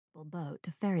little boat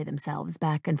to ferry themselves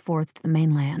back and forth to the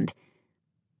mainland.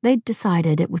 They'd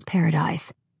decided it was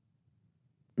paradise.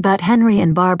 But Henry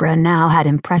and Barbara now had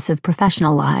impressive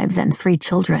professional lives and 3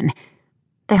 children.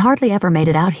 They hardly ever made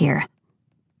it out here.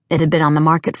 It had been on the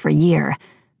market for a year,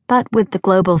 but with the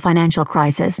global financial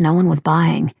crisis, no one was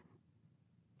buying.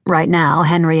 Right now,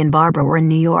 Henry and Barbara were in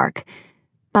New York,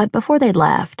 but before they'd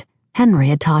left, Henry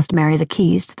had tossed Mary the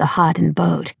keys to the hut and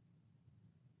boat.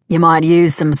 "You might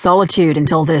use some solitude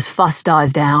until this fuss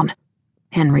dies down,"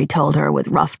 Henry told her with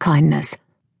rough kindness.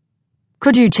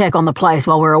 "Could you check on the place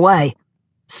while we're away?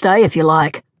 Stay if you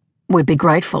like. We'd be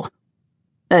grateful.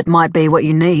 It might be what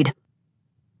you need."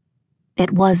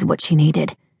 It was what she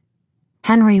needed.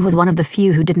 Henry was one of the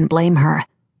few who didn't blame her.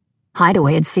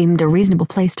 Hideaway had seemed a reasonable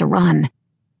place to run.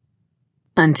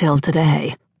 Until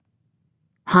today.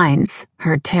 Heinz,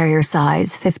 her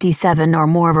terrier-size 57 or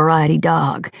more variety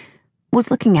dog, was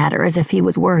looking at her as if he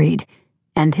was worried,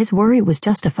 and his worry was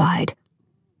justified.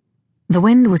 The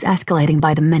wind was escalating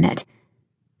by the minute.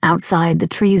 Outside, the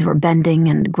trees were bending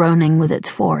and groaning with its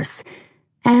force,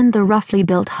 and the roughly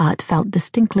built hut felt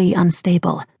distinctly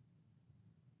unstable.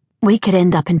 "We could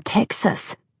end up in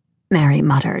Texas," Mary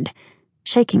muttered,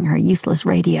 shaking her useless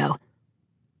radio.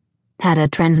 Had a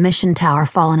transmission tower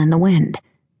fallen in the wind?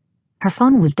 Her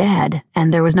phone was dead,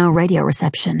 and there was no radio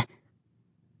reception.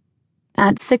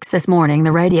 At 6 this morning,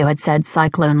 the radio had said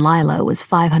Cyclone Lilo was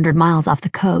 500 miles off the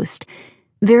coast,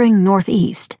 veering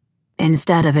northeast,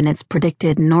 instead of in its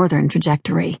predicted northern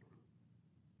trajectory.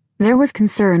 There was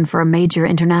concern for a major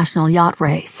international yacht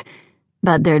race,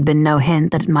 but there'd been no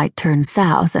hint that it might turn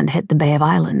south and hit the Bay of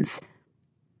Islands.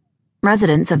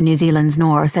 Residents of New Zealand's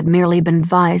north had merely been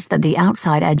advised that the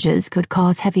outside edges could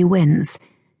cause heavy winds.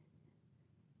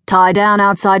 "Tie down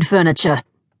outside furniture,"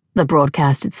 the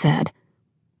broadcast had said.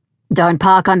 "Don't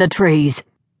park under trees."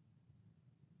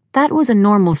 That was a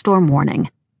normal storm warning,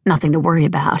 nothing to worry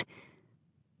about.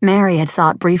 Mary had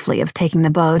thought briefly of taking the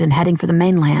boat and heading for the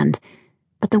mainland,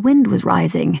 but the wind was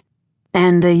rising,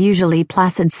 and the usually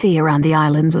placid sea around the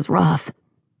islands was rough.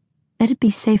 It'd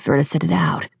be safer to sit it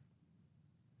out.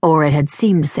 Or it had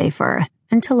seemed safer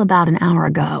until about an hour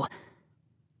ago.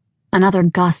 Another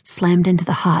gust slammed into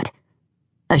the hut.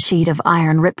 A sheet of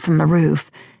iron ripped from the roof,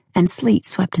 and sleet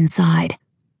swept inside.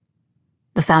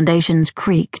 The foundations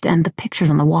creaked and the pictures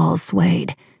on the walls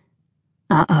swayed.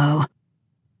 Uh-oh.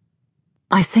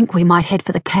 "I think we might head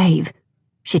for the cave,"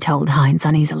 she told Heinz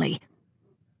uneasily.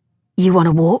 "You want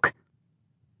to walk?"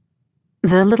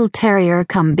 The little terrier,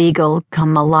 come beagle,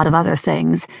 come a lot of other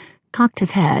things, cocked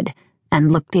his head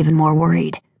and looked even more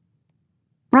worried.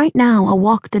 Right now, a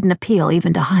walk didn't appeal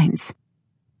even to Heinz.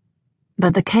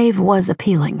 But the cave was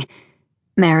appealing.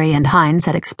 Mary and Heinz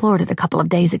had explored it a couple of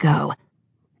days ago.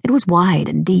 It was wide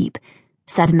and deep,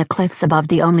 set in the cliffs above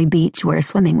the only beach where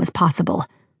swimming was possible.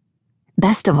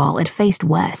 Best of all, it faced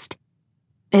west.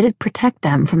 It'd protect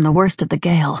them from the worst of the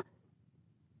gale.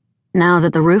 Now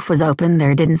that the roof was open,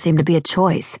 there didn't seem to be a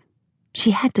choice.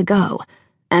 She had to go,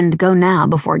 and go now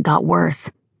before it got worse.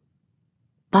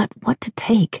 But what to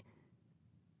take?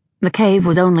 The cave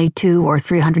was only 200 or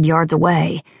 300 yards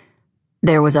away.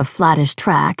 There was a flattish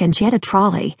track, and she had a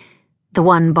trolley, the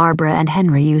one Barbara and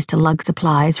Henry used to lug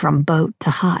supplies from boat to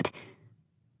hut.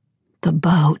 The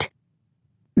boat.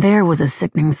 There was a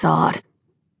sickening thought.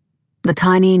 The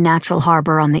tiny natural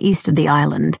harbor on the east of the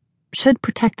island should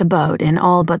protect the boat in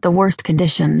all but the worst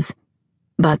conditions.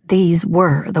 But these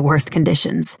were the worst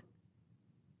conditions.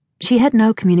 She had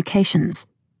no communications,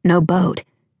 no boat.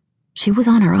 She was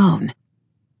on her own.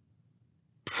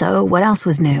 So what else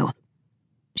was new?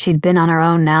 She'd been on her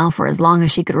own now for as long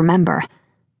as she could remember.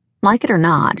 Like it or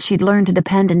not, she'd learned to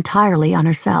depend entirely on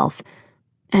herself,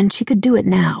 and she could do it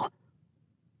now.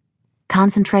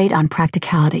 Concentrate on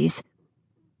practicalities.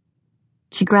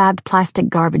 She grabbed plastic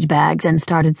garbage bags and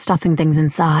started stuffing things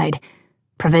inside.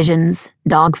 Provisions,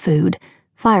 dog food,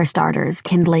 fire starters,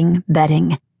 kindling,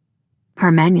 bedding. Her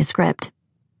manuscript.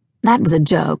 That was a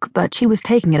joke, but she was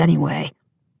taking it anyway.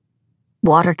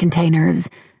 Water containers.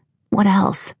 What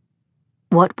else?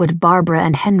 What would Barbara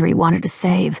and Henry want her to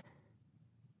save?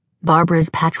 Barbara's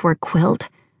patchwork quilt.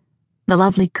 The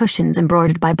lovely cushions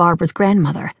embroidered by Barbara's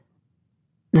grandmother.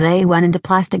 They went into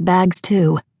plastic bags,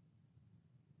 too.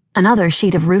 Another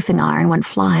sheet of roofing iron went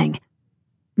flying.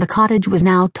 The cottage was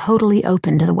now totally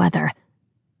open to the weather.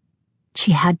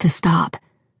 She had to stop.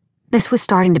 This was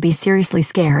starting to be seriously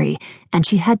scary, and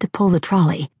she had to pull the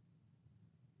trolley.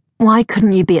 "Why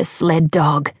couldn't you be a sled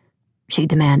dog?" she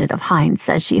demanded of Heinz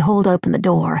as she hauled open the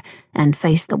door and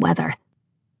faced the weather.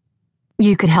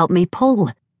 "You could help me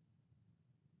pull."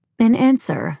 In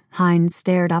answer, Heinz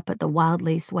stared up at the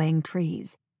wildly swaying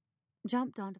trees, jumped onto